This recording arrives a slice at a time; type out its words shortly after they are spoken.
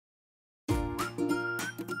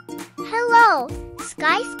Hello,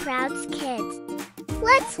 SkySproutsKidz.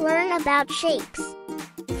 Let's learn about shapes.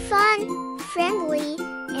 Fun, friendly,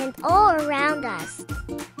 and all around us.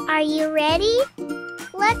 Are you ready?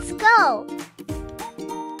 Let's go!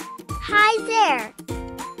 Hi there!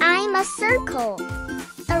 I'm a circle.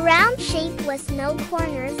 A round shape with no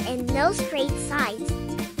corners and no straight sides.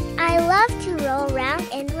 I love to roll round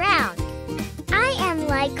and round. I am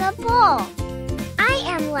like a ball. I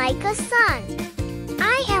am like a sun.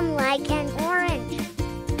 I am like an orange.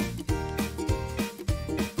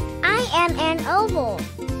 I am an oval.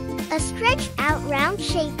 A stretched out round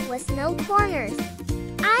shape with no corners.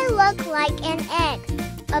 I look like an egg,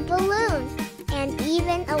 a balloon, and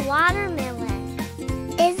even a watermelon.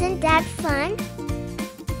 Isn't that fun?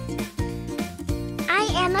 I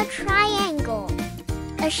am a triangle.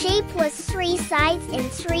 A shape with 3 sides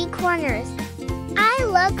and 3 corners. I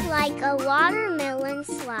look like a watermelon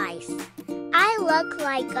slice. I look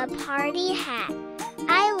like a party hat.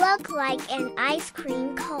 I look like an ice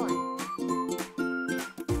cream cone.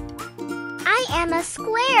 I am a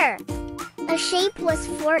square. A shape with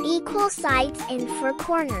 4 equal sides and 4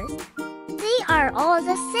 corners. They are all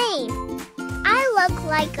the same. I look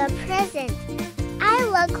like a present. I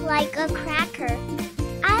look like a cracker.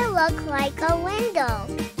 I look like a window.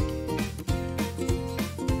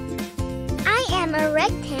 I am a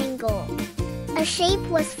rectangle. A shape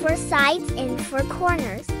with 4 sides and 4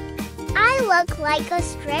 corners. I look like a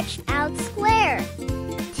stretched out square.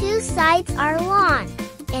 2 sides are long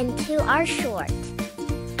and 2 are short.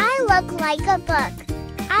 I look like a book.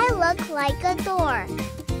 I look like a door.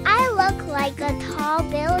 I look like a tall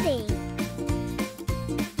building.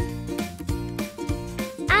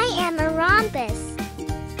 I am a rhombus.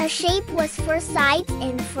 A shape with 4 sides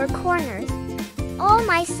and 4 corners. All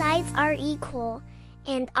my sides are equal,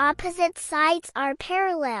 and opposite sides are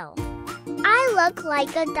parallel. I look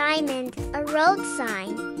like a diamond, a road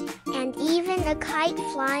sign, and even a kite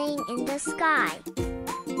flying in the sky.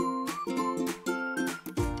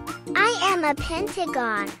 I am a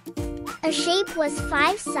pentagon. A shape with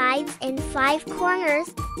 5 sides and 5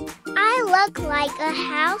 corners. I look like a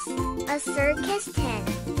house, a circus tent,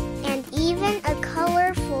 and even a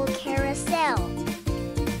colorful carousel.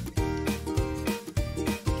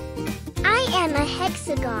 I am a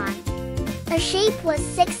hexagon. A shape with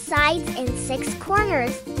 6 sides and 6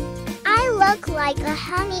 corners. I look like a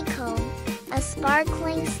honeycomb, a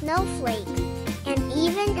sparkling snowflake, and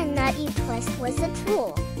even a nutty twist with a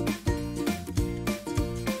tool.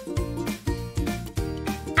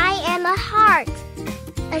 I am a heart.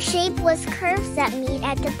 A shape with curves that meet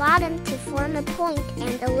at the bottom to form a point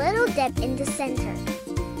and a little dip in the center.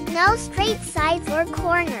 No straight sides or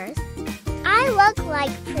corners. I look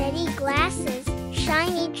like pretty glasses,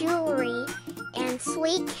 shiny jewelry, and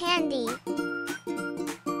sweet candy.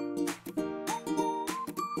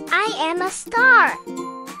 I am a star.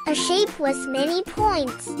 A shape with many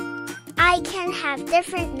points. I can have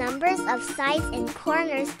different numbers of sides and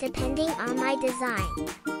corners depending on my design.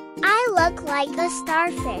 I look like a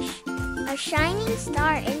starfish, a shining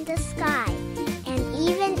star in the sky, and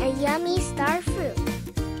even a yummy star fruit.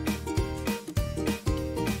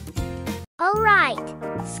 Alright,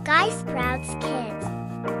 SkySproutsKidz.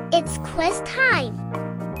 It's quiz time.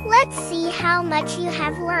 Let's see how much you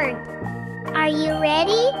have learned. Are you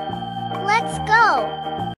ready? Let's go!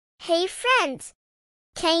 Hey friends!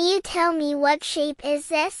 Can you tell me what shape is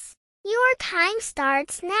this? Your time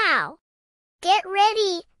starts now. Get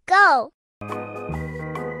ready, go!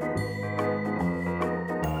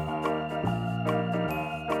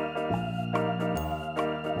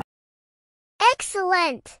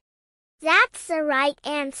 Excellent! That's the right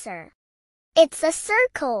answer. It's a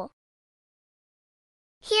circle.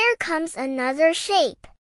 Here comes another shape.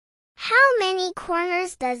 How many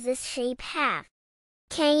corners does this shape have?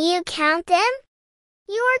 Can you count them?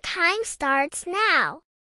 Your time starts now.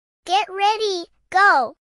 Get ready,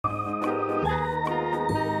 go!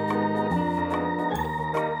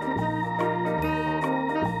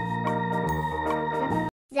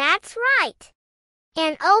 That's right.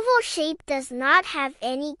 An oval shape does not have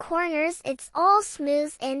any corners, it's all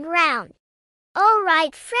smooth and round.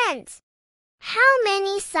 Alright friends, how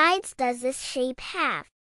many sides does this shape have?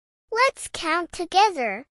 Let's count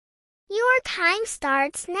together. Your time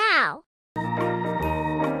starts now.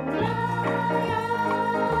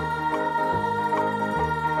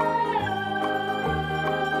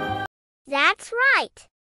 That's right.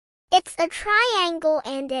 It's a triangle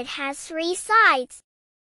and it has 3 sides.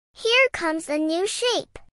 Here comes a new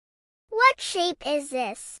shape. What shape is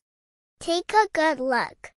this? Take a good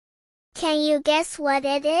look. Can you guess what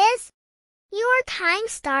it is? Your time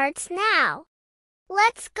starts now.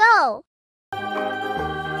 Let's go!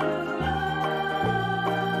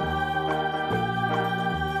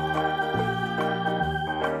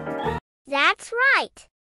 That's right.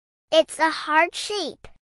 It's a heart shape,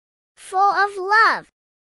 full of love.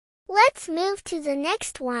 Let's move to the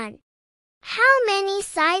next one. How many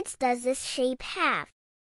sides does this shape have?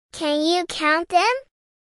 Can you count them?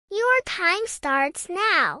 Your time starts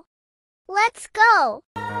now. Let's go.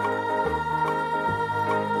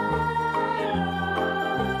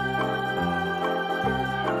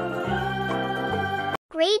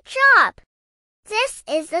 Great job! This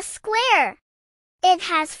is a square. It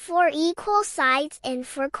has 4 equal sides and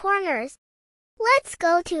 4 corners. Let's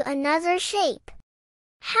go to another shape.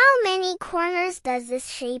 How many corners does this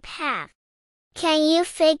shape have? Can you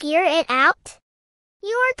figure it out?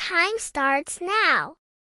 Your time starts now.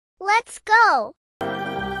 Let's go.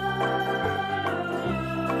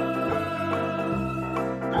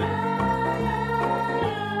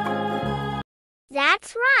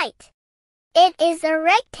 That's right. It is a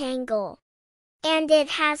rectangle. And it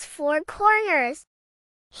has 4 corners.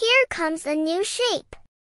 Here comes a new shape.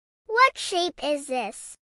 What shape is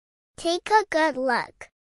this? Take a good look.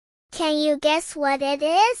 Can you guess what it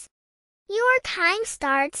is? Your time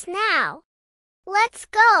starts now. Let's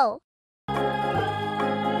go.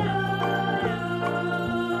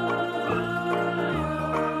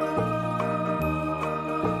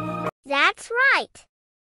 That's right.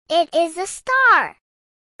 It is a star.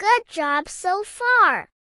 Good job so far.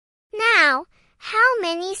 Now, how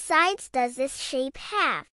many sides does this shape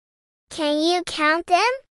have? Can you count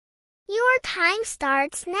them? Your time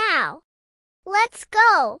starts now. Let's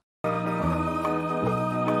go.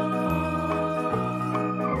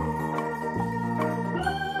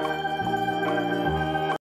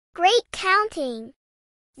 Great counting.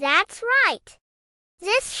 That's right.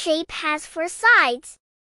 This shape has 4 sides.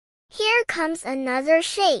 Here comes another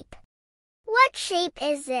shape. What shape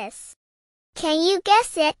is this? Can you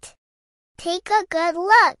guess it? Take a good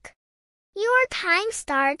look. Your time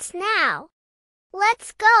starts now.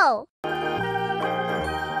 Let's go.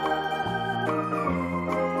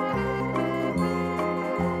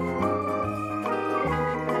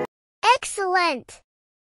 Excellent!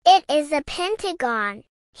 It is a pentagon.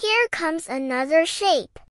 Here comes another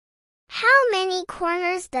shape. How many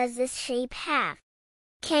corners does this shape have?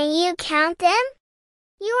 Can you count them?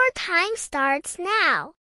 Your time starts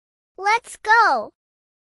now. Let's go.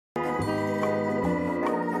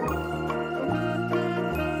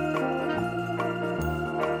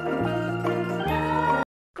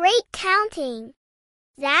 Great counting.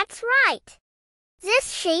 That's right.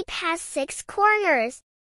 This shape has 6 corners.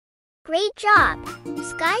 Great job,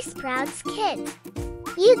 SkySproutsKidz.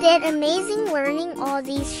 You did amazing learning all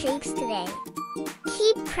these shapes today.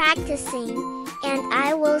 Keep practicing, and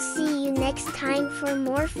I will see you next time for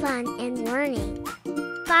more fun and learning.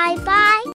 Bye-bye.